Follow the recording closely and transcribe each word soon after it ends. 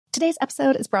Today's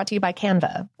episode is brought to you by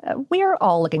Canva. We're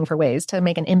all looking for ways to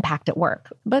make an impact at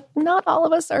work, but not all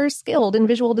of us are skilled in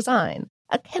visual design.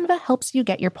 Canva helps you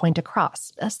get your point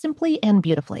across, simply and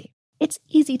beautifully. It's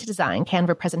easy to design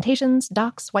Canva presentations,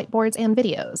 docs, whiteboards, and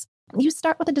videos. You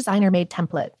start with a designer-made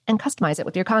template and customize it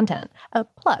with your content.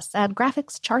 Plus, add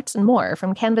graphics, charts, and more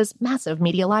from Canva's massive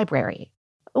media library.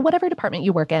 Whatever department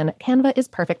you work in, Canva is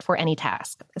perfect for any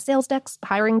task. Sales decks,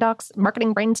 hiring docs,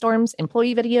 marketing brainstorms,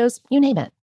 employee videos, you name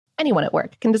it. Anyone at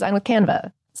work can design with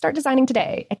Canva. Start designing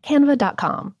today at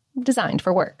canva.com. Designed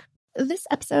for work. This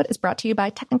episode is brought to you by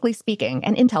Technically Speaking,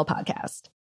 an Intel podcast.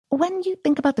 When you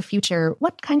think about the future,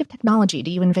 what kind of technology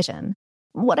do you envision?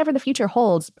 Whatever the future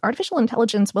holds, artificial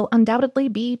intelligence will undoubtedly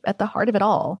be at the heart of it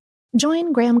all.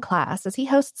 Join Graham Class as he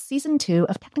hosts Season 2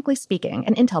 of Technically Speaking,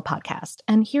 an Intel podcast,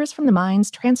 and hears from the minds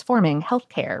transforming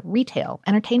healthcare, retail,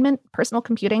 entertainment, personal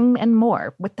computing, and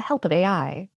more with the help of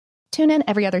AI. Tune in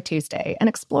every other Tuesday and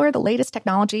explore the latest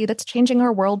technology that's changing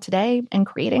our world today and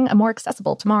creating a more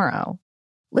accessible tomorrow.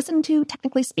 Listen to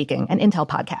Technically Speaking, an Intel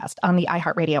podcast on the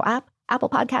iHeartRadio app, Apple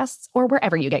Podcasts, or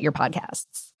wherever you get your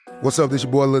podcasts. What's up, this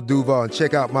your boy Lil Duval, and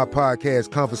check out my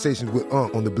podcast, Conversations with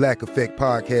Unc, on the Black Effect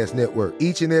Podcast Network.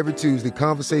 Each and every Tuesday,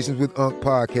 Conversations with Unc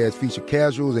podcast feature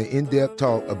casual and in-depth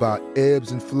talk about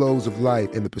ebbs and flows of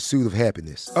life and the pursuit of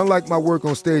happiness. Unlike my work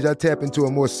on stage, I tap into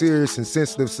a more serious and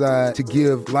sensitive side to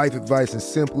give life advice and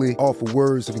simply offer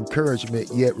words of encouragement,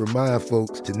 yet remind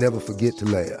folks to never forget to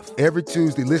laugh. Every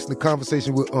Tuesday, listen to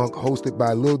Conversation with Unc, hosted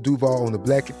by Lil Duval on the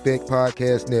Black Effect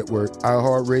Podcast Network,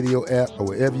 iHeartRadio app, or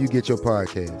wherever you get your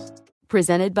podcasts.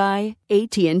 Presented by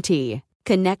AT&T.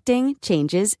 Connecting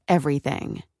changes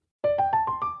everything.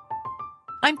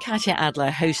 I'm Katya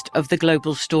Adler, host of The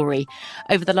Global Story.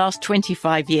 Over the last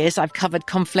 25 years, I've covered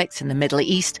conflicts in the Middle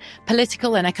East,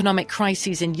 political and economic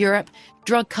crises in Europe,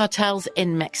 drug cartels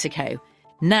in Mexico.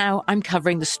 Now I'm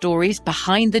covering the stories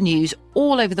behind the news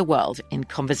all over the world in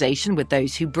conversation with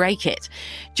those who break it.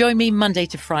 Join me Monday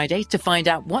to Friday to find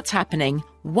out what's happening,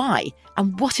 why,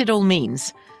 and what it all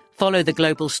means. Follow The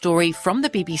Global Story from the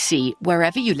BBC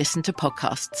wherever you listen to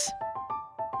podcasts.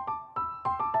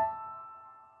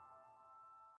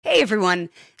 Hey everyone,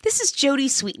 this is Jodie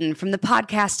Sweetin from the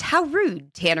podcast How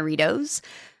Rude, Tanneritos.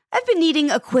 I've been needing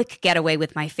a quick getaway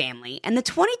with my family, and the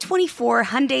 2024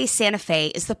 Hyundai Santa Fe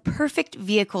is the perfect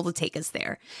vehicle to take us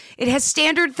there. It has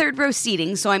standard third-row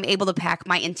seating, so I'm able to pack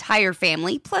my entire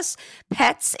family, plus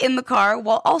pets, in the car,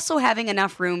 while also having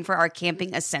enough room for our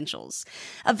camping essentials.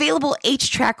 Available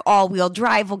H-Track all-wheel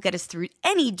drive will get us through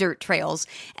any dirt trails,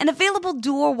 and available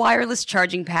dual wireless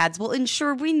charging pads will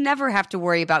ensure we never have to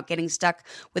worry about getting stuck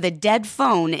with a dead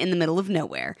phone in the middle of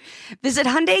nowhere. Visit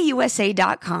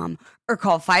HyundaiUSA.com or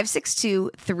call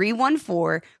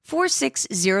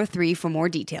 562-314-4603 for more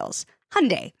details.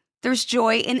 Hyundai, there's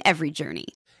joy in every journey.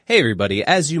 Hey everybody,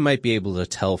 as you might be able to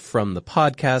tell from the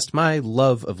podcast, my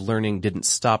love of learning didn't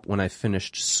stop when I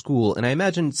finished school, and I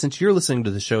imagine since you're listening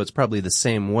to the show, it's probably the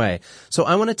same way. So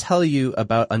I want to tell you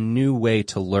about a new way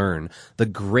to learn, the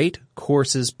Great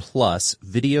Courses Plus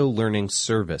video learning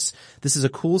service. This is a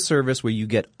cool service where you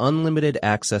get unlimited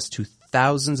access to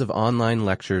thousands of online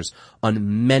lectures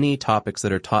on many topics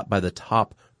that are taught by the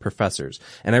top professors.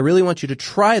 And I really want you to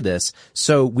try this.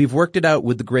 So we've worked it out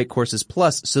with the Great Courses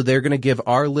Plus, so they're going to give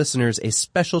our listeners a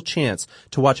special chance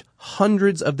to watch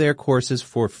hundreds of their courses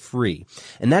for free.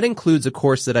 And that includes a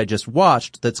course that I just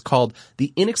watched that's called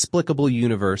The Inexplicable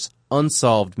Universe,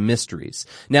 Unsolved Mysteries.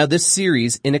 Now, this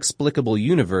series, Inexplicable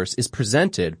Universe, is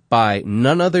presented by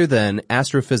none other than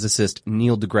astrophysicist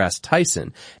Neil deGrasse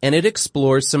Tyson, and it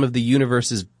explores some of the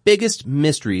universe's biggest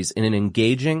mysteries in an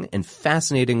engaging and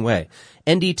fascinating way.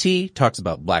 NDT talks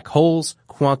about black holes,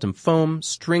 quantum foam,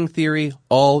 string theory,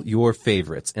 all your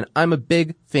favorites. And I'm a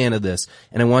big fan of this,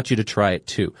 and I want you to try it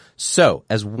too. So,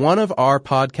 as one of our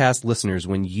podcast listeners,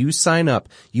 when you sign up,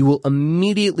 you will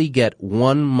immediately get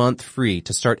 1 month free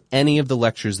to start any of the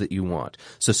lectures that you want.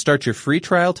 So start your free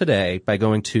trial today by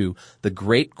going to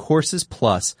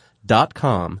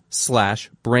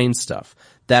thegreatcoursesplus.com/brainstuff.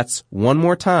 That's one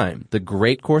more time,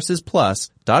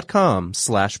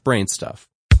 thegreatcoursesplus.com/brainstuff.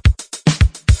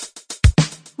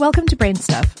 Welcome to Brain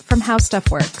Stuff from How Stuff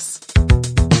Works.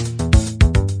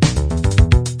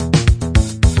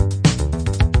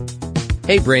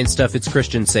 Hey Brain Stuff, it's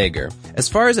Christian Sager. As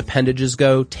far as appendages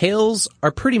go, tails are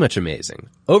pretty much amazing.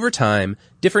 Over time,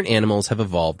 different animals have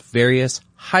evolved various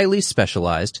highly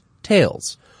specialized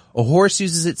tails. A horse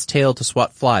uses its tail to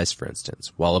swat flies, for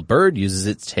instance, while a bird uses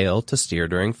its tail to steer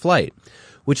during flight.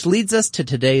 Which leads us to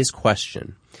today's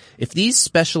question. If these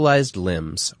specialized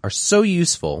limbs are so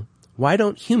useful, why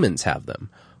don't humans have them?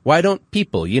 Why don't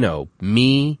people,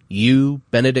 me, you,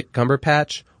 Benedict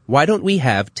Cumberbatch, why don't we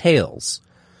have tails?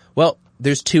 Well,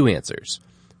 there's two answers.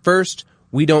 First,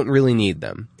 we don't really need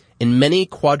them. In many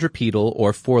quadrupedal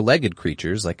or four-legged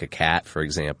creatures, like a cat, for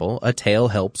example, a tail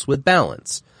helps with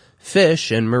balance.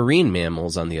 Fish and marine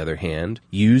mammals, on the other hand,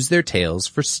 use their tails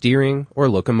for steering or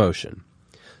locomotion.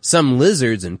 Some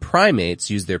lizards and primates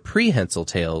use their prehensile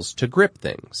tails to grip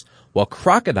things, while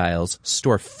crocodiles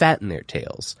store fat in their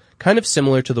tails, kind of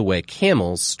similar to the way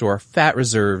camels store fat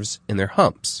reserves in their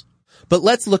humps. But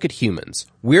let's look at humans.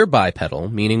 We're bipedal,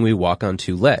 meaning we walk on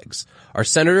two legs. Our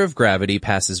center of gravity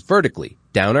passes vertically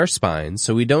down our spines,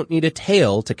 so we don't need a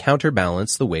tail to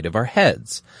counterbalance the weight of our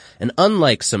heads. And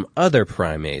unlike some other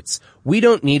primates, we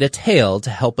don't need a tail to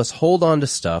help us hold on to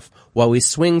stuff while we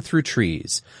swing through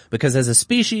trees, because as a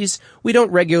species, we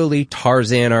don't regularly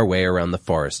Tarzan our way around the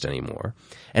forest anymore.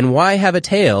 And why have a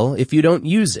tail if you don't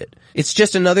use it? It's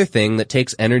just another thing that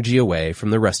takes energy away from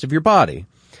the rest of your body.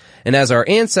 And as our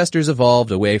ancestors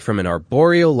evolved away from an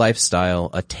arboreal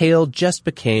lifestyle, a tail just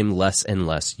became less and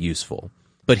less useful.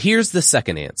 But here's the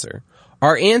second answer.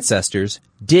 Our ancestors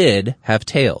did have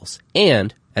tails,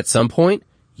 and at some point,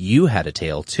 you had a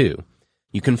tail too.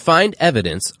 You can find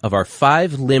evidence of our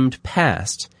five-limbed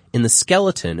past in the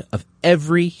skeleton of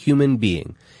every human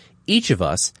being. Each of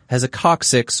us has a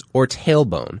coccyx or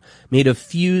tailbone made of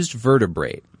fused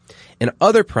vertebrae. In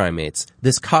other primates,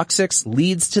 this coccyx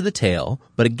leads to the tail,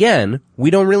 but again,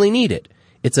 we don't really need it.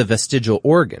 It's a vestigial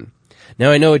organ. Now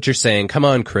I know what you're saying. Come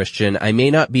on, Christian. I may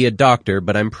not be a doctor,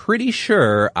 but I'm pretty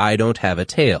sure I don't have a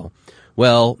tail.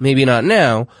 Well, maybe not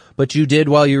now, but you did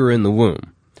while you were in the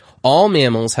womb. All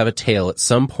mammals have a tail at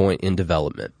some point in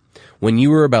development. When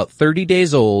you were about 30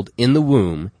 days old in the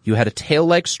womb, you had a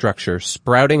tail-like structure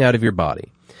sprouting out of your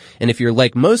body. And if you're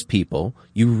like most people,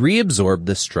 you reabsorbed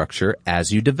this structure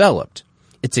as you developed.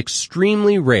 It's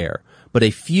extremely rare, but a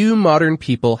few modern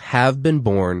people have been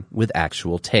born with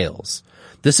actual tails.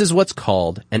 This is what's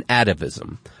called an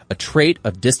atavism, a trait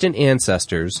of distant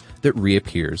ancestors that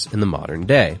reappears in the modern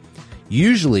day.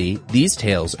 Usually, these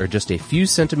tails are just a few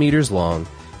centimeters long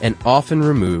and often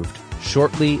removed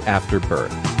shortly after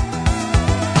birth.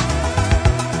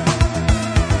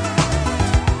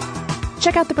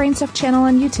 Check out the Brainstuff channel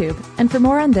on YouTube, and for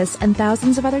more on this and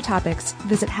thousands of other topics,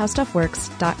 visit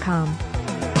howstuffworks.com.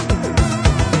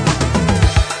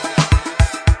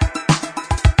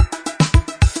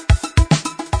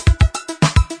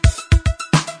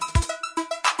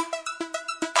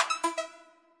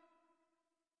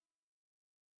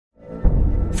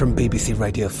 From BBC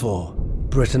Radio 4,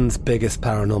 Britain's biggest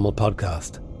paranormal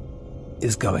podcast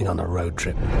is going on a road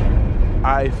trip.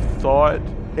 I thought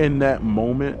in that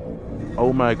moment,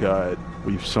 oh my God,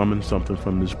 we've summoned something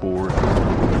from this board.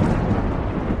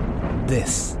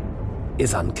 This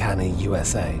is Uncanny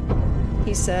USA.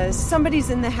 He says,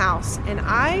 somebody's in the house, and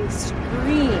I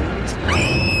screamed.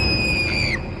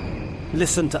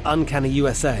 Listen to Uncanny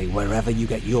USA wherever you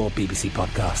get your BBC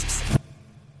podcasts,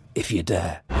 if you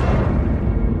dare.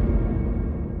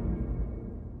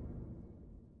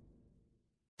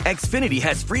 Xfinity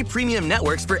has free premium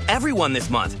networks for everyone this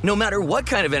month, no matter what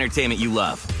kind of entertainment you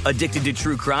love. Addicted to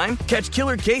true crime? Catch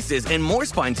killer cases and more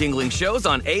spine-tingling shows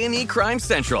on A&E Crime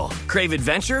Central. Crave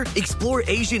adventure? Explore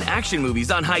Asian action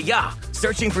movies on Hi-Ya.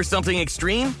 Searching for something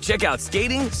extreme? Check out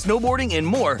skating, snowboarding, and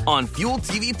more on Fuel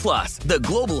TV Plus, the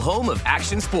global home of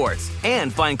action sports.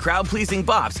 And find crowd-pleasing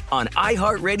bops on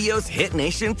iHeartRadio's Hit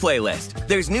Nation playlist.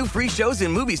 There's new free shows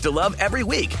and movies to love every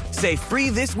week. Say free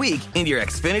this week in your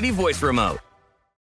Xfinity voice remote.